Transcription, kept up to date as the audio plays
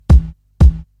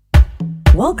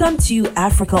Welcome to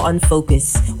Africa on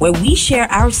Focus, where we share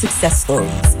our success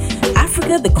stories.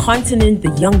 Africa, the continent,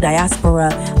 the young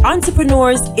diaspora,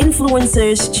 entrepreneurs,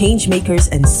 influencers, change makers,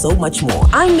 and so much more.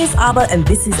 I'm MS.ABA, and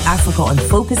this is Africa on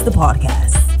Focus, the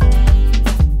podcast.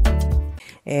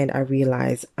 And I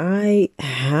realized I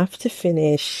have to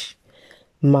finish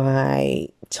my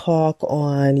talk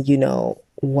on,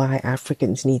 why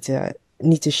Africans need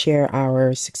to share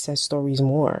our success stories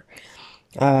more.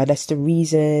 That's the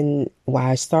reason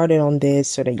why I started on this,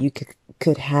 so that you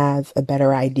could have a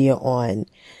better idea on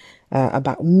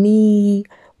about me,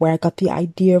 where I got the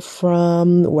idea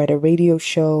from, where the radio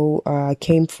show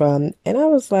came from. And I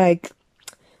was like,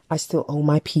 I still owe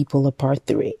my people a part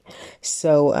 3.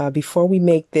 So before we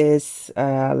make this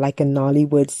like a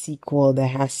Nollywood sequel that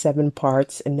has 7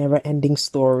 parts, a never-ending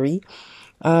story,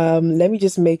 let me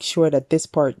just make sure that this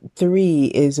part 3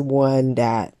 is one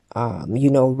that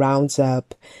rounds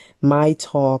up my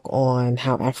talk on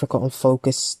how Africa on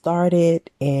Focus started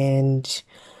and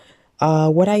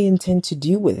what I intend to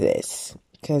do with this.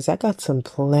 Because I got some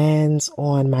plans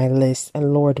on my list,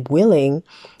 and Lord willing,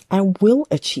 I will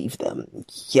achieve them.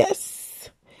 Yes.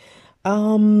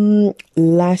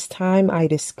 Last time I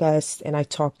discussed and I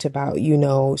talked about,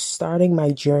 starting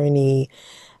my journey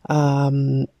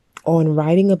on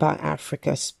writing about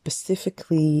Africa,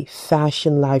 specifically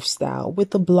fashion lifestyle, with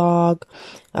the blog.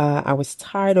 I was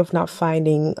tired of not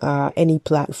finding any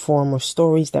platform or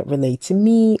stories that relate to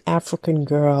me, African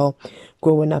girl,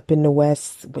 growing up in the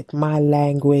West with my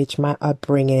language, my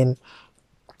upbringing,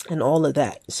 and all of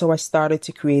that. So I started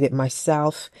to create it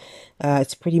myself.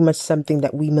 It's pretty much something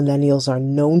that we millennials are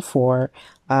known for,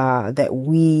 that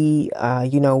we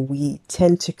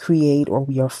tend to create, or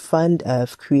we are fond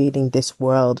of creating this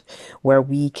world where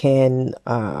we can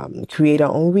create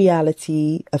our own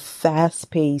reality, a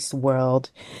fast-paced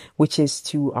world, which is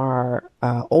to our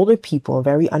older people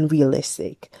very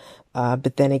unrealistic.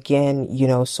 But then again,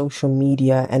 social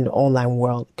media and the online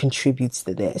world contributes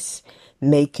to this,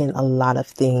 making a lot of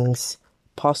things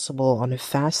possible on a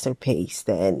faster pace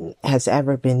than has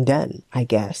ever been done, I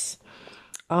guess.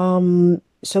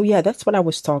 So yeah, that's what I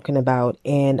was talking about.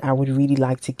 And I would really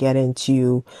like to get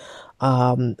into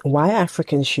why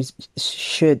Africans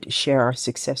should share our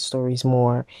success stories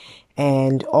more.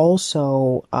 And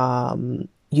also,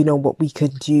 what we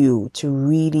could do to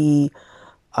really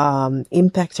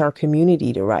impact our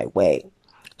community the right way.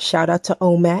 Shout out to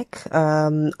OMAC.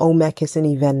 OMAC is an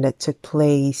event that took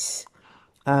place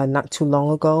not too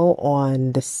long ago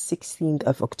on the 16th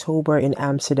of October in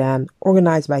Amsterdam,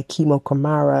 organized by Kimo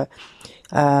Kamara,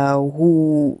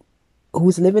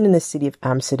 who's living in the city of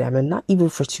Amsterdam, and not even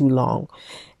for too long.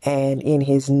 And in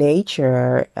his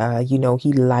nature,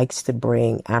 he likes to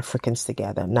bring Africans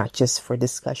together, not just for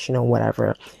discussion or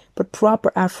whatever, but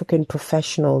proper African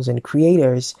professionals and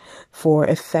creators for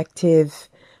effective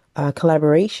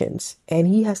collaborations. And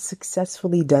he has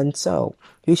successfully done so.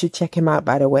 You should check him out,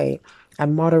 by the way. I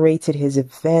moderated his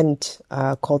event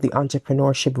called the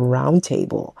Entrepreneurship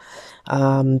Roundtable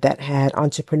that had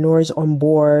entrepreneurs on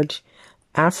board,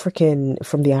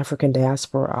 from the African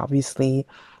Diaspora, obviously,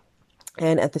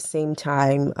 and at the same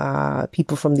time,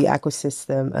 people from the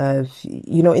ecosystem of,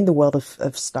 in the world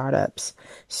of startups.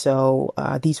 So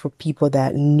these were people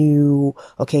that knew,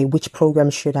 okay, which program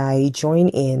should I join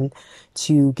in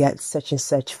to get such and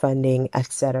such funding,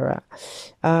 etc.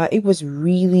 It was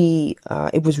really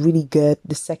good.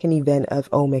 The second event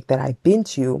of OMIC that I've been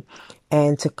to,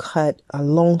 and to cut a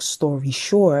long story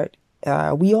short,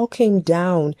 we all came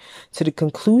down to the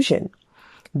conclusion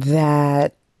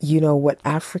that, what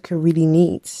Africa really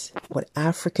needs, what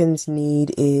Africans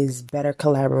need is better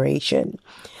collaboration.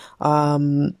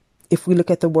 If we look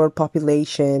at the world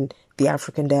population, the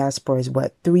African diaspora is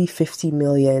 350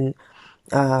 million.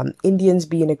 Indians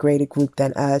being a greater group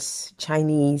than us,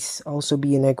 Chinese also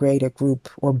being a greater group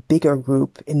or bigger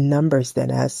group in numbers than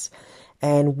us.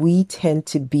 And we tend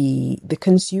to be the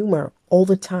consumer all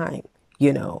the time,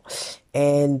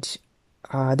 And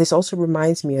this also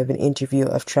reminds me of an interview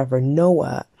of Trevor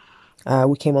Noah.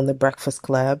 We came on the Breakfast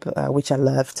Club, which I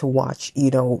love to watch,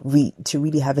 to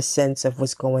really have a sense of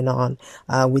what's going on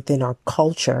within our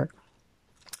culture.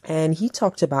 And he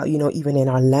talked about, even in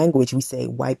our language, we say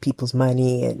white people's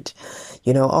money and,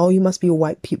 oh, you must be a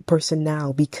white person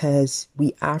now, because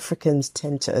we Africans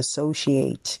tend to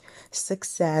associate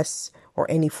success or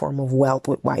any form of wealth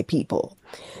with white people,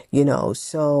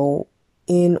 So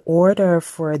in order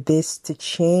for this to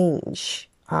change,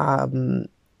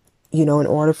 in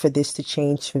order for this to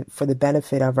change for the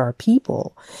benefit of our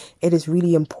people, it is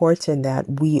really important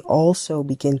that we also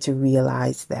begin to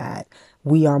realize that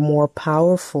we are more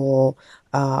powerful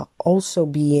also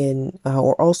being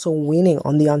or also winning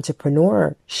on the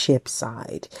entrepreneurship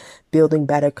side, building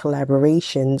better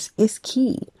collaborations is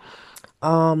key.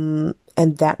 And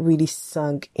that really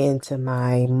sunk into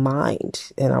my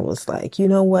mind. And I was like, you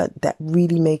know what? That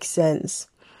really makes sense.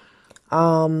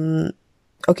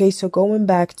 Okay, so going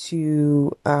back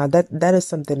to that is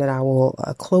something that I will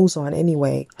close on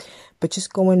anyway. But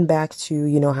just going back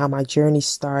to, how my journey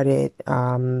started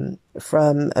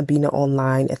from being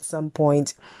online. At some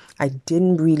point, I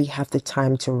didn't really have the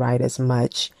time to write as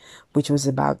much, which was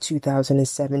about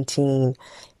 2017.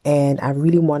 And I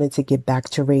really wanted to get back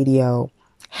to radio.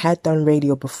 Had done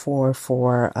radio before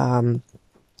for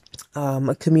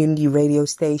a community radio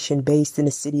station based in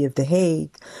the city of The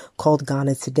Hague called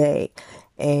Ghana Today.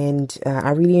 And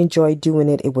I really enjoyed doing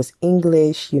it. It was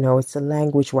English. It's a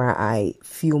language where I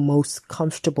feel most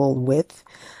comfortable with.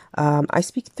 I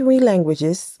speak 3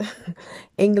 languages,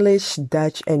 English,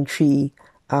 Dutch, and Tree.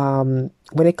 When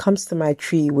it comes to my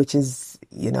Tree, which is,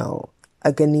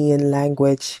 a Ghanaian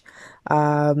language,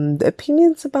 the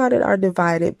opinions about it are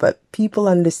divided, but people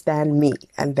understand me,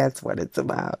 and that's what it's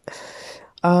about.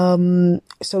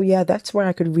 So yeah, that's where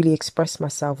I could really express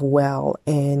myself well.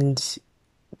 And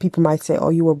people might say, oh,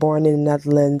 you were born in the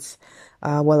Netherlands.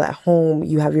 Well, at home,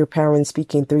 you have your parents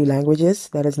speaking 3 languages.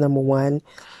 That is number one.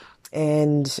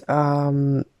 And,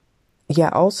 yeah,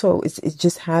 also it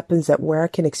just happens that where I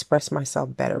can express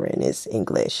myself better in is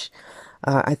English.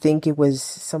 I think it was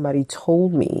somebody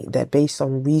told me that based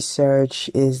on research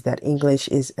is that English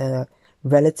is a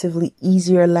relatively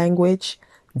easier language.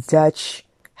 Dutch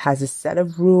has a set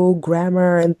of rule,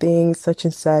 grammar and things such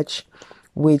and such,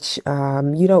 which,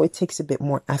 it takes a bit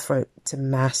more effort to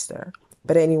master.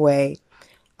 But anyway,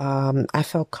 I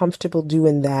felt comfortable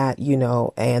doing that,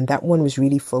 and that one was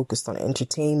really focused on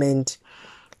entertainment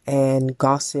and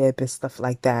gossip and stuff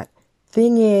like that.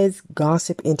 Thing is,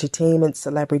 gossip, entertainment,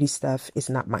 celebrity stuff is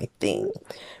not my thing.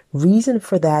 Reason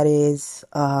for that is,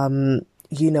 doing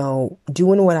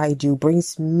what I do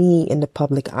brings me in the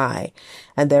public eye.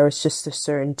 And there is just a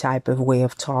certain type of way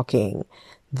of talking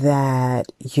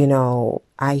that,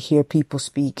 I hear people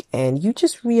speak and you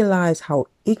just realize how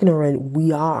ignorant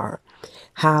we are,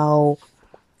 how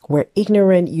we're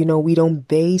ignorant. We don't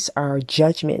base our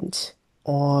judgment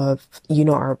of,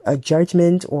 our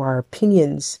judgment or our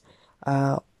opinions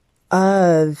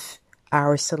of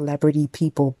our celebrity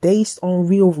people based on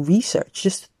real research,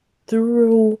 just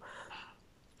through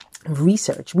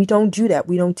research. We don't do that.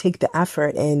 We don't take the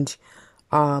effort and,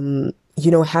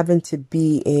 having to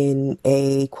be in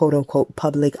a quote unquote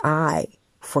public eye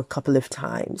for a couple of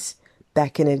times.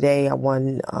 Back in the day, I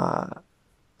won a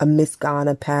Miss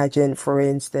Ghana pageant, for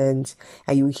instance,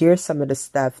 and you hear some of the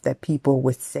stuff that people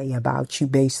would say about you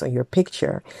based on your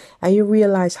picture, and you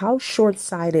realize how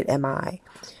short-sighted am I?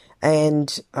 And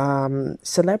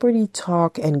celebrity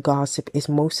talk and gossip is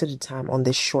most of the time on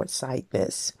this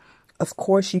short-sightedness. Of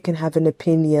course, you can have an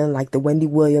opinion like the Wendy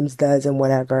Williams does and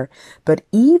whatever, but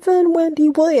even Wendy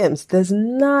Williams does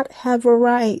not have a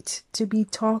right to be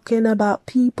talking about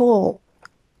people,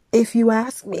 if you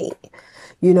ask me.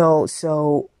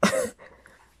 So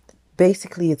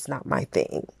basically it's not my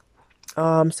thing.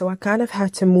 So I kind of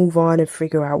had to move on and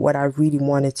figure out what I really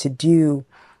wanted to do.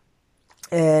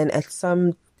 And at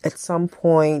some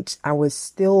point I was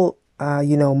still,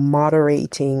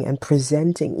 moderating and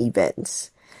presenting events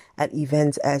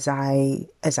as I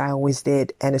always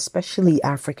did, and especially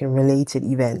African related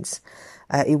events.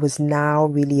 It was now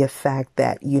really a fact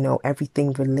that,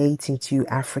 everything relating to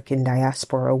African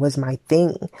diaspora was my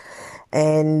thing.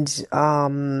 And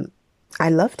I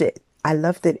loved it.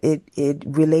 It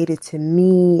related to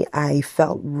me. I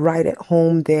felt right at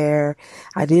home there.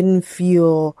 I didn't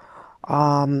feel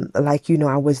like,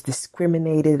 I was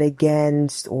discriminated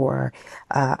against or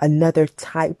another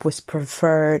type was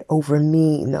preferred over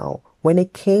me. No, when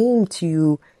it came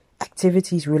to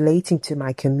activities relating to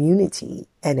my community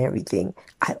and everything,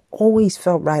 I always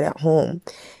felt right at home,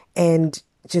 and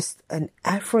just an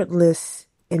effortless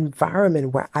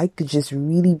environment where I could just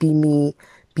really be me,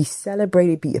 be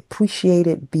celebrated, be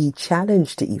appreciated, be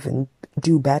challenged to even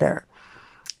do better.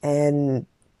 And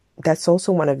that's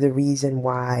also one of the reasons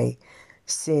why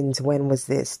since, when was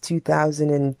this?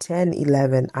 2010,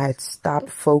 11, I had stopped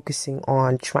focusing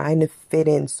on trying to fit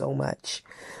in so much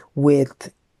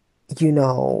with,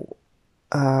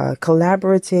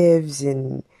 collaboratives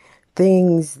and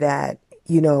things that,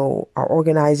 are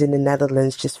organized in the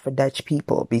Netherlands just for Dutch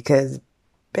people, because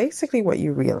basically what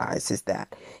you realize is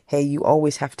that, hey, you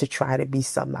always have to try to be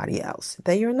somebody else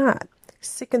that you're not.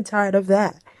 Sick and tired of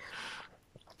that.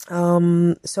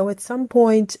 So at some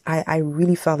point, I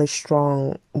really felt it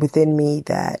strong within me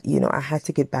that, I had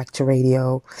to get back to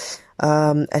radio.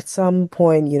 At some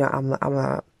point,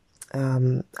 I'm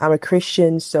a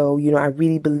Christian, so, I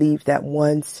really believe that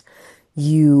once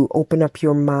you open up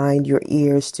your mind, your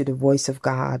ears to the voice of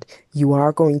God, you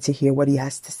are going to hear what he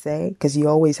has to say, because he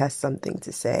always has something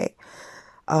to say.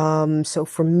 So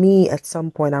for me, at some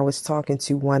point, I was talking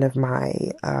to one of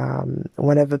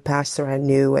a pastor I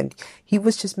knew, and he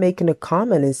was just making a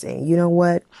comment and saying, you know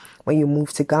what, when you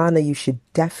move to Ghana, you should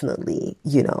definitely,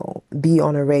 be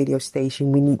on a radio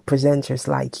station. We need presenters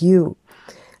like you.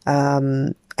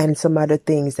 And some other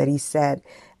things that he said.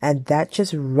 And that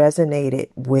just resonated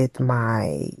with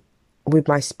my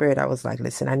spirit. I was like,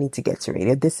 listen, I need to get to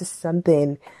radio. This is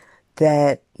something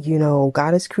that,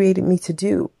 God has created me to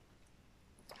do.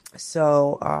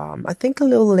 So I think a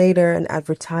little later, an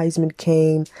advertisement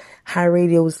came. High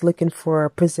Radio was looking for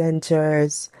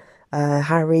presenters.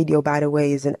 High Radio, by the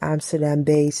way, is an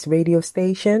Amsterdam-based radio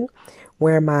station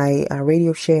where my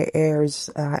radio share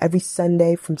airs every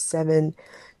Sunday from 7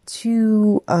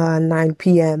 to 9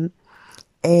 p.m.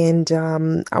 And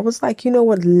I was like, you know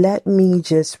what, let me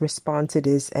just respond to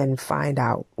this and find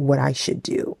out what I should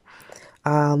do.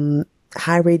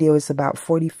 High Radio is about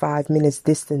 45 minutes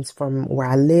distance from where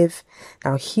I live.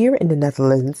 Now, here in the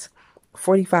Netherlands,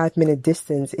 45-minute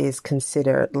distance is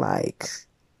considered like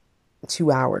 2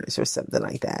 hours or something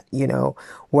like that,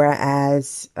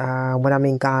 Whereas when I'm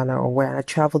in Ghana or when I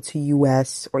travel to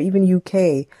US or even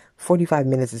UK, 45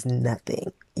 minutes is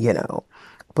nothing,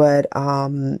 But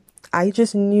I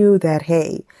just knew that,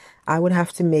 hey, I would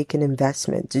have to make an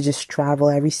investment to just travel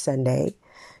every Sunday,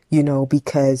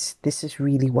 because this is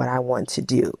really what I want to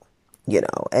do,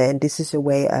 and this is a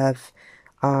way of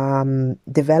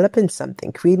developing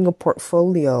something, creating a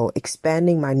portfolio,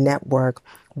 expanding my network,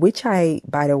 which I,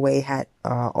 by the way, had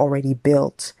already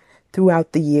built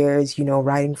throughout the years,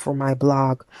 writing for my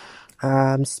blog,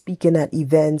 speaking at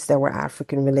events that were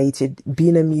African related,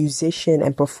 being a musician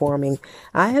and performing.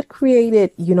 I had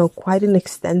created, quite an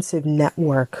extensive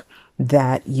network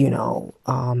that,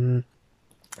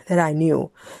 that I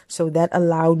knew. So that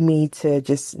allowed me to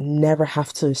just never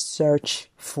have to search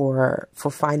for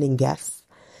finding guests.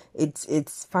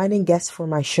 It's finding guests for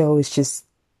my show is just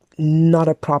not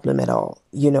a problem at all.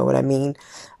 You know what I mean?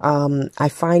 I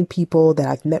find people that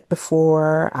I've met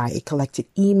before. I collected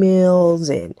emails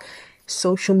and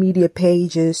social media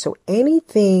pages. So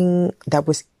anything that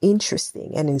was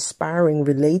interesting and inspiring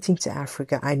relating to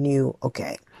Africa, I knew,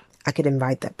 okay, I could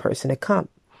invite that person to come.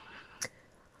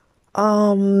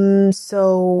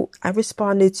 So I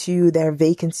responded to their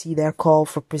vacancy, their call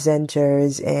for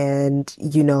presenters, and,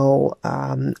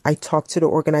 I talked to the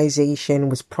organization,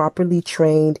 was properly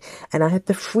trained, and I had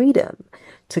the freedom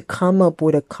to come up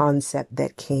with a concept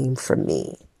that came from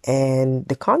me. And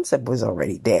the concept was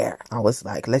already there. I was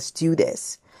like, let's do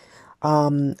this.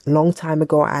 Long time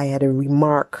ago, I had a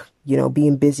remark,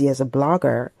 being busy as a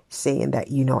blogger, saying that,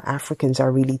 Africans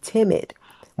are really timid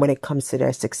when it comes to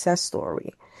their success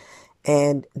story.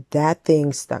 And that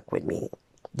thing stuck with me,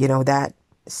 that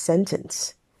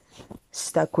sentence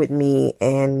stuck with me.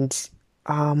 And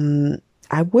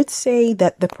I would say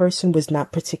that the person was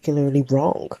not particularly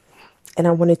wrong. And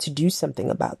I wanted to do something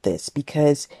about this,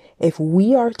 because if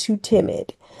we are too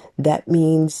timid, that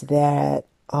means that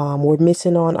we're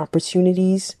missing on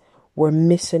opportunities. We're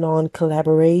missing on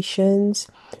collaborations.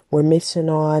 We're missing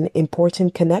on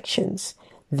important connections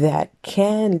that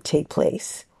can take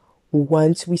place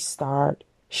once we start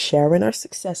sharing our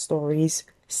success stories,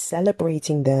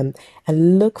 celebrating them,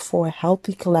 and look for a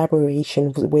healthy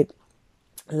collaboration with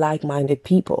like-minded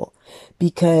people.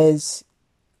 Because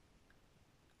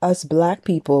us Black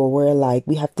people,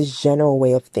 we have this general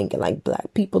way of thinking, like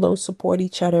Black people don't support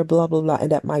each other, blah, blah, blah.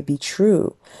 And that might be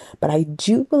true. But I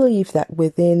do believe that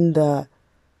within the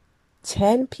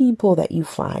 10 people that you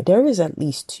find, there is at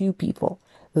least 2 people,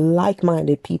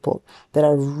 like-minded people, that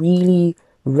are really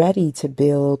ready to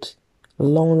build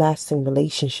long-lasting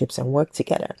relationships and work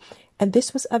together. And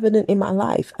this was evident in my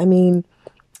life. I mean,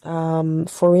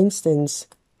 for instance,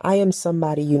 I am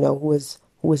somebody, who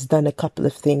has done a couple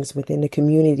of things within the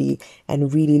community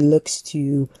and really looks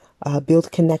to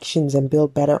build connections and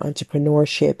build better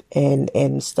entrepreneurship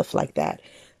and stuff like that.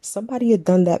 Somebody had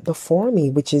done that before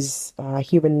me, which is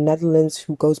here in the Netherlands,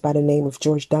 who goes by the name of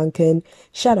George Duncan.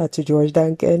 Shout out to George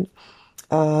Duncan.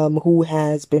 Who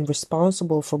has been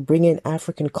responsible for bringing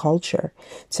African culture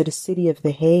to the city of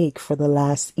The Hague for the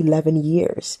last 11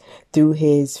 years through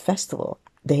his festival,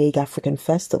 the Hague African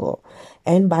Festival.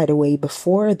 And by the way,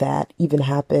 before that even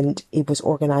happened, it was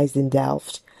organized in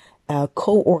Delft,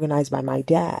 co-organized by my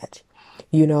dad.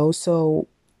 So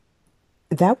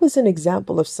that was an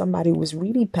example of somebody who was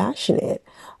really passionate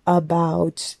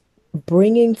about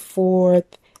bringing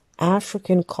forth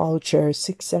African culture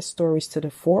success stories to the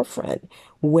forefront,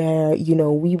 where,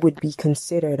 we would be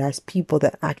considered as people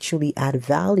that actually add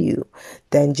value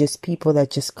than just people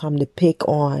that just come to pick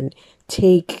on,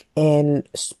 take and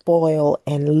spoil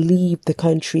and leave the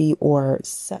country or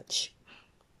such.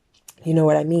 You know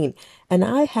what I mean? And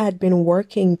I had been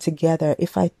working together,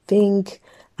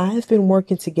 I've been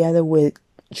working together with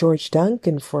George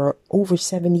Duncan for over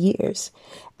 7 years.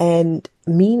 And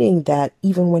meaning that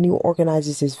even when he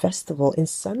organizes his festival, in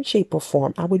some shape or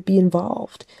form, I would be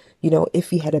involved. If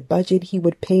he had a budget, he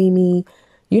would pay me.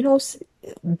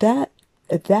 That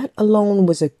that alone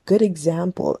was a good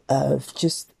example of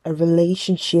just a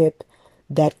relationship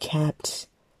that kept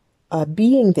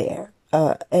being there.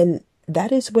 And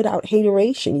that is without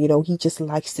hateration. He just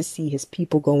likes to see his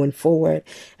people going forward.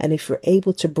 And if you're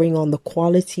able to bring on the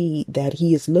quality that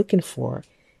he is looking for,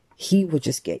 he will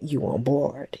just get you on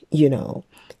board.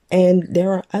 And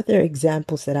there are other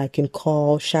examples that I can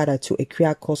call. Shout out to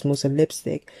Ikria Cosmos and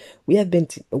Lipstick. We have been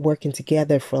working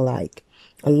together for like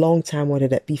a long time, whether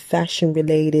that be fashion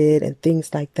related and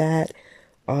things like that.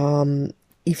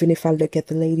 Even if I look at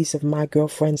the ladies of My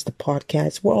Girlfriends, the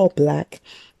podcast, we're all Black.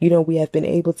 We have been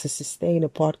able to sustain a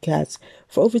podcast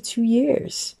for over 2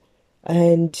 years.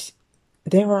 And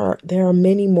there are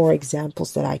many more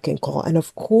examples that I can call. And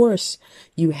of course,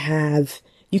 you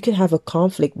can have a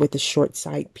conflict with the short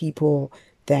sight people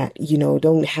that,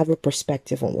 don't have a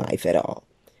perspective on life at all.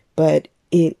 But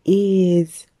it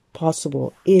is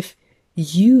possible if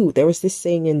there was this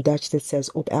saying in Dutch that says,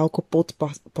 op elke pot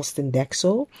past een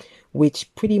deksel,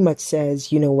 which pretty much says,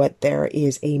 there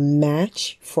is a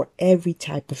match for every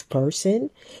type of person.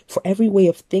 For every way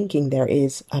of thinking, there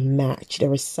is a match.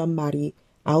 There is somebody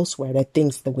elsewhere that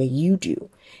thinks the way you do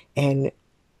and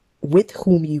with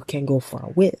whom you can go far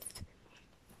with.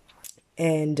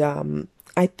 And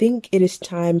I think it is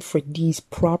time for these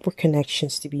proper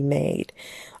connections to be made.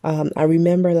 I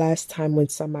remember last time when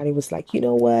somebody was like, you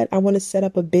know what, I want to set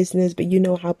up a business, but you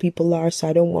know how people are, so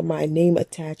I don't want my name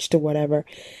attached to whatever.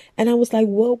 And I was like,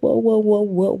 whoa, whoa, whoa, whoa,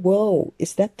 whoa, whoa.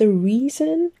 Is that the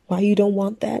reason why you don't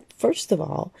want that? First of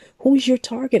all, who is your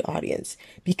target audience?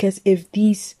 Because if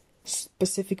these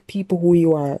specific people who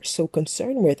you are so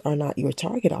concerned with are not your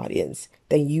target audience,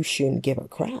 then you shouldn't give a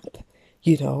crap,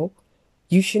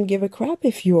 You shouldn't give a crap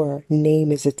if your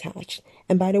name is attached.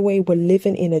 And by the way, we're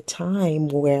living in a time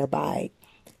whereby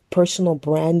personal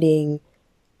branding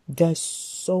does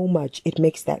so much. It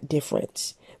makes that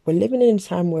difference. We're living in a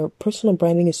time where personal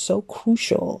branding is so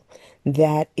crucial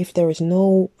that if there is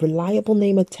no reliable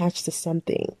name attached to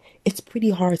something, it's pretty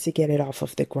hard to get it off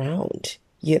of the ground,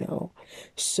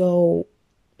 So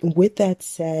with that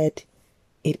said,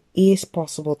 it is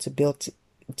possible to build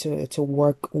to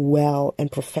work well and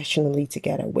professionally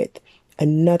together with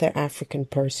another African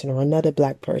person or another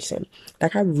Black person.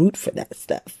 Like, I root for that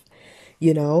stuff,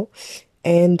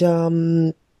 And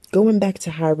going back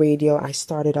to High Radio, I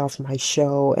started off my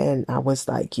show and I was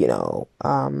like,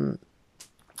 I'm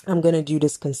going to do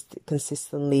this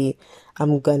consistently.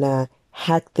 I'm going to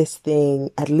hack this thing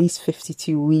at least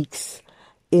 52 weeks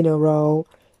in a row.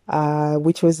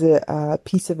 Which was a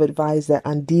piece of advice that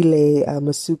Andile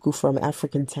Masuku from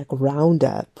African Tech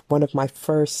Roundup, one of my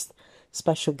first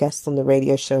special guests on the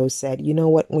radio show, said, you know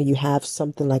what, when you have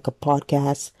something like a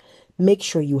podcast, make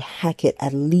sure you hack it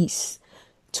at least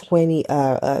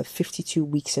 52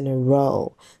 weeks in a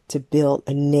row to build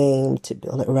a name, to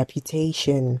build a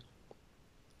reputation,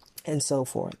 and so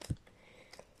forth.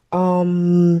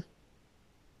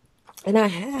 And I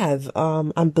have.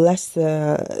 I'm blessed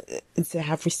to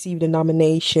have received a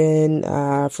nomination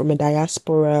from a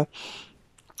diaspora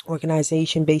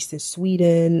organization based in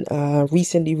Sweden.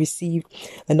 Recently received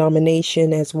a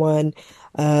nomination as one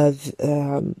of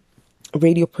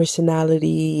radio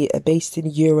personality based in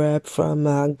Europe from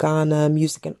Ghana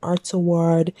Music and Arts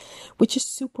Award, which is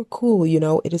super cool.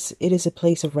 It is a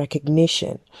place of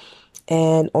recognition.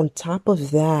 And on top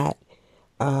of that,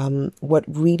 what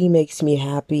really makes me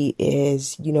happy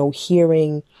is,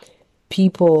 hearing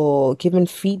people giving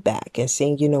feedback and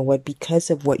saying,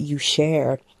 because of what you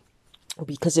share, or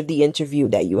because of the interview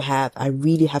that you have, I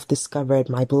really have discovered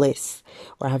my bliss,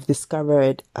 or I've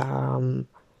discovered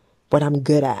what I'm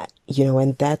good at,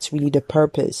 and that's really the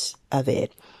purpose of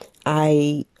it.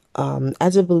 I,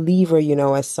 as a believer,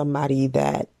 as somebody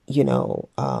that,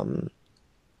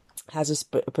 has a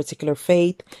particular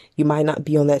faith, you might not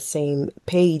be on that same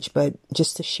page, but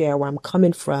just to share where I'm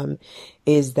coming from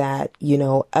is that,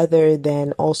 other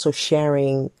than also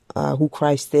sharing who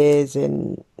Christ is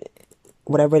and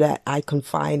whatever that I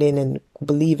confide in and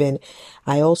believe in,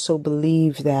 I also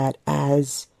believe that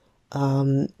as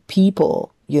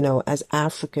people, as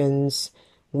Africans,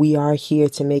 we are here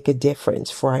to make a difference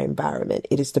for our environment.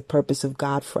 It is the purpose of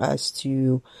God for us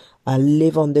to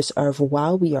live on this earth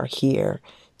while we are here,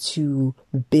 to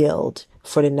build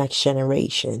for the next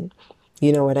generation.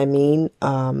 You know what I mean?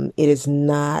 It is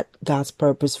not God's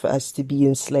purpose for us to be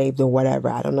enslaved or whatever.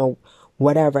 I don't know,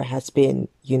 whatever has been,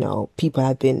 people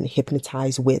have been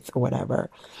hypnotized with or whatever.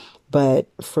 But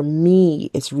for me,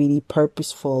 it's really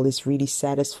purposeful. It's really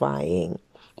satisfying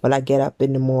when I get up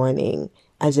in the morning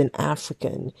as an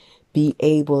African, be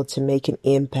able to make an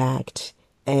impact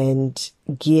and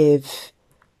give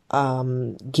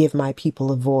my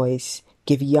people a voice,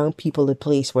 give young people a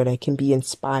place where they can be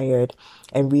inspired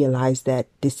and realize that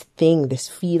this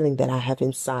feeling that I have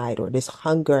inside, or this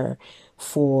hunger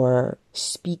for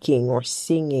speaking or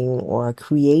singing or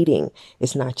creating,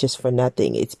 is not just for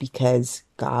nothing. It's because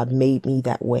God made me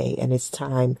that way. And it's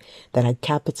time that I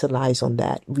capitalize on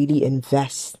that, really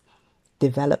invest,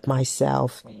 develop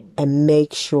myself, and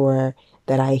make sure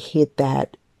that I hit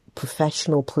that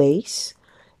professional place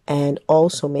and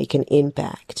also make an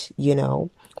impact.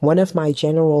 One of my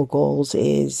general goals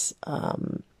is,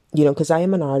 because I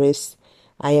am an artist,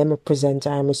 I am a presenter,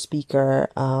 I'm a speaker,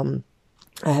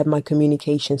 I have my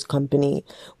communications company.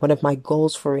 One of my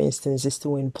goals, for instance, is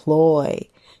to employ,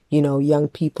 young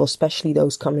people, especially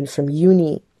those coming from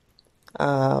uni,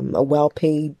 a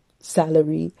well-paid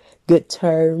salary, good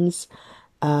terms,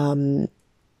 and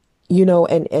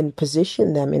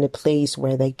position them in a place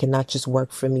where they can not just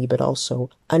work for me, but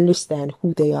also understand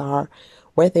who they are,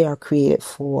 where they are created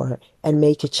for, and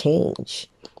make a change,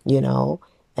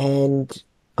 and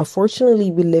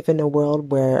unfortunately, we live in a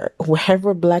world where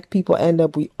wherever Black people end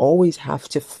up, we always have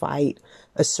to fight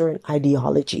a certain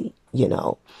ideology,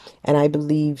 and I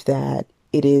believe that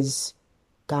it is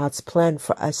God's plan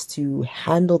for us to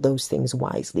handle those things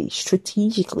wisely,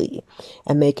 strategically,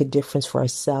 and make a difference for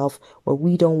ourselves, where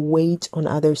we don't wait on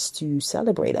others to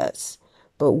celebrate us,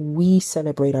 but we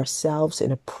celebrate ourselves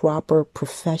in a proper,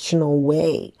 professional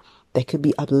way that could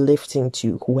be uplifting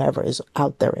to whoever is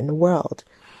out there in the world.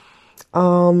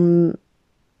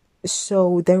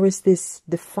 So there is this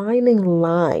defining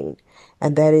line,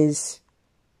 and that is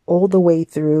all the way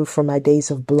through from my days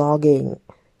of blogging,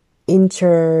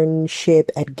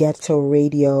 internship at Ghetto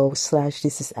Radio /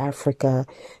 This Is Africa,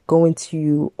 going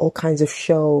to all kinds of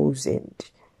shows and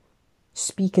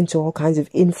speaking to all kinds of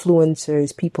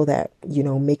influencers, people that,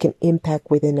 make an impact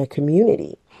within a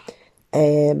community.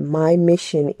 And my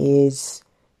mission is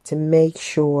to make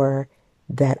sure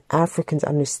that Africans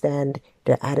understand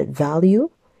their added value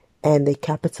and they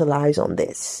capitalize on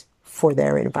this for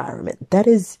their environment. That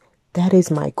is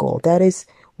my goal. That is,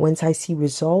 once I see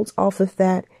results off of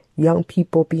that, young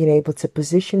people being able to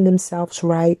position themselves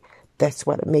right, that's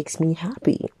what makes me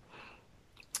happy.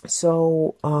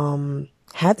 So,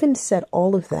 having said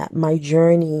all of that, my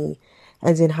journey,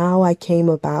 as in how I came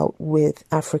about with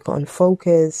Africa on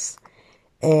Focus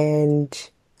and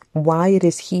why it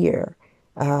is here.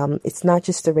 It's not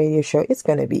just a radio show. It's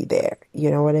going to be there. You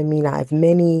know what I mean? I have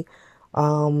many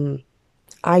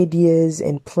ideas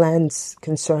and plans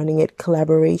concerning it,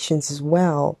 collaborations as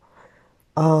well.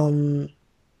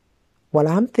 What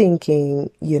I'm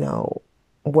thinking,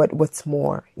 what's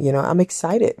more, I'm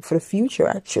excited for the future,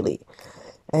 actually.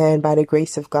 And by the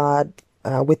grace of God,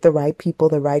 with the right people,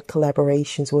 the right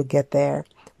collaborations, we'll get there.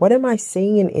 What am I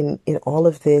saying in all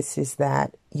of this is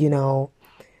that,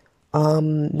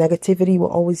 negativity will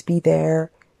always be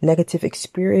there. Negative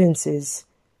experiences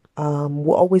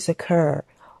will always occur.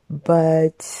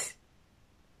 But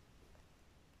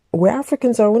we're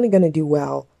Africans are only going to do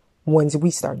well once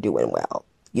we start doing well.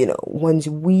 Once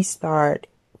we start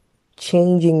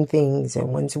changing things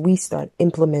and once we start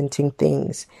implementing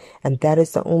things. And that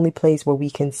is the only place where we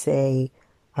can say,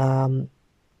 in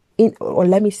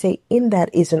that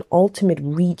is an ultimate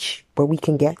reach where we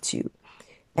can get to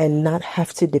and not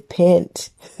have to depend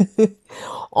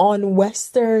on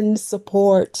Western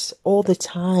support all the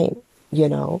time,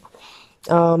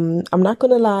 I'm not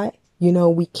going to lie,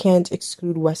 we can't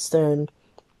exclude Western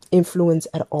influence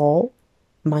at all.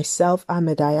 Myself, I'm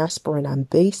a diaspora and I'm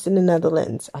based in the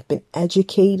Netherlands. I've been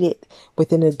educated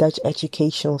within the Dutch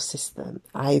educational system.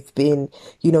 I've been,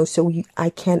 I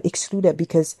can't exclude that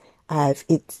because I'm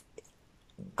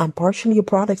partially a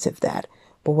product of that.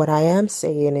 But what I am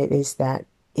saying is that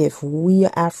if we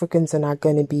Africans are not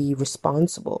going to be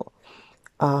responsible,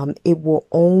 it will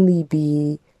only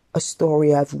be a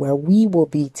story of where we will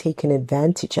be taken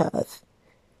advantage of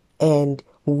and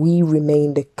we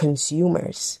remain the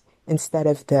consumers instead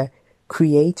of the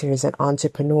creators and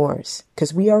entrepreneurs,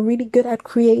 because we are really good at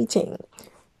creating,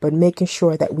 but making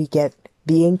sure that we get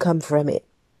the income from it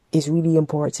is really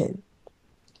important.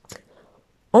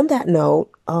 On that note,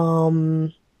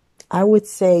 I would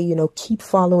say, keep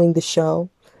following the show.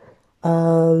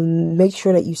 Make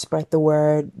sure that you spread the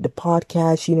word, the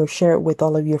podcast, share it with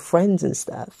all of your friends and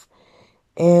stuff.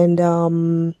 And,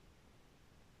 I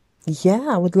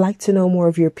would like to know more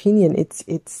of your opinion.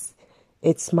 It's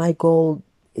my goal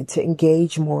to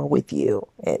engage more with you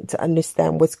and to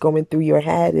understand what's going through your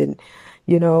head and,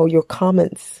 your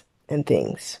comments and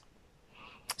things.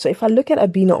 So if I look at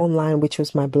Abina Online, which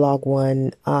was my blog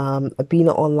one,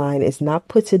 Abina Online is not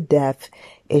put to death.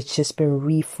 It's just been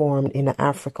reformed in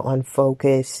Africa on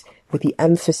Focus with the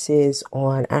emphasis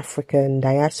on African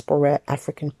diaspora,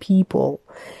 African people,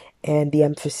 and the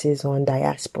emphasis on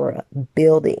diaspora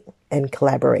building and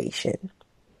collaboration.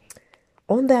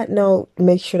 On that note,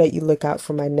 make sure that you look out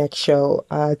for my next show.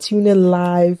 Tune in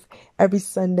live every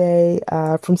Sunday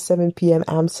from 7 p.m.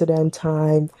 Amsterdam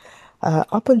time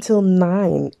up until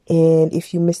 9. And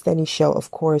if you missed any show,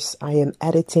 of course, I am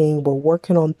editing. We're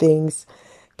working on things,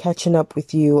 catching up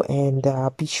with you, and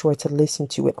be sure to listen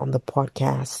to it on the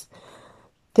podcast.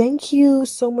 Thank you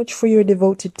so much for your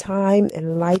devoted time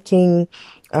and liking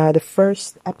the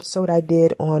first episode I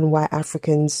did on why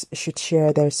Africans should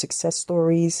share their success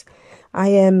stories. I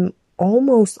am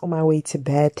almost on my way to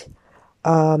bed.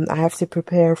 I have to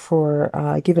prepare for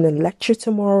giving a lecture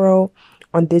tomorrow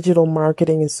on digital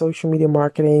marketing and social media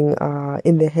marketing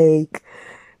in The Hague.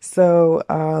 So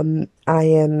I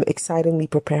am excitedly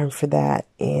preparing for that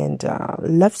and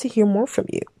love to hear more from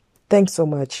you. Thanks so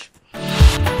much.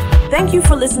 Thank you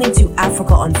for listening to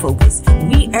Africa on Focus.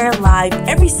 We air live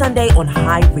every Sunday on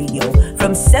High Radio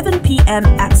from 7 p.m.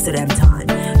 Amsterdam time.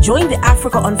 Join the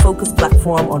Africa on Focus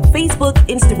platform on Facebook,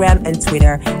 Instagram, and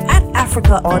Twitter at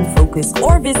Africa on Focus,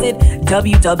 or visit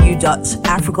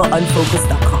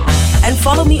www.africaonfocus.com. And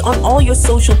follow me on all your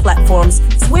social platforms,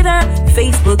 Twitter,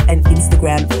 Facebook, and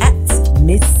Instagram at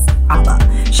MS.ABA.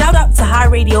 Shout out to High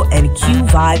Radio and Q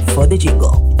Vibe for the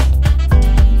jingle.